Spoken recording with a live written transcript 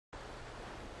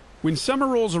When summer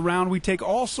rolls around, we take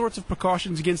all sorts of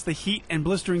precautions against the heat and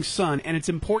blistering sun, and it's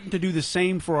important to do the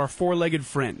same for our four-legged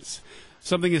friends.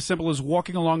 Something as simple as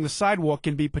walking along the sidewalk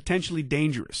can be potentially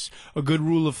dangerous. A good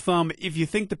rule of thumb, if you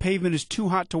think the pavement is too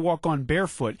hot to walk on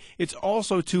barefoot, it's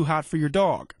also too hot for your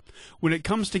dog. When it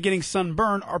comes to getting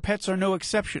sunburn, our pets are no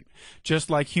exception. Just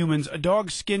like humans, a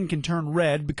dog's skin can turn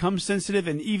red, become sensitive,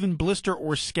 and even blister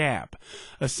or scab.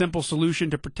 A simple solution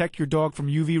to protect your dog from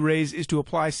UV rays is to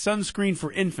apply sunscreen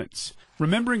for infants.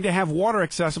 Remembering to have water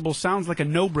accessible sounds like a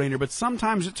no-brainer, but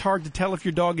sometimes it's hard to tell if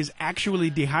your dog is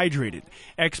actually dehydrated.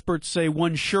 Experts say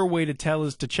one sure way to tell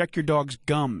is to check your dog's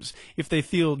gums. If they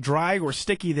feel dry or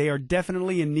sticky, they are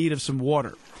definitely in need of some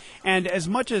water. And as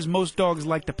much as most dogs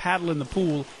like to paddle in the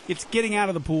pool, it's getting out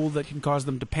of the pool that can cause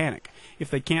them to panic.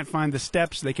 If they can't find the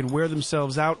steps, they can wear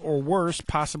themselves out or worse,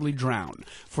 possibly drown.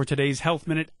 For today's Health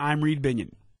Minute, I'm Reid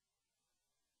Binion.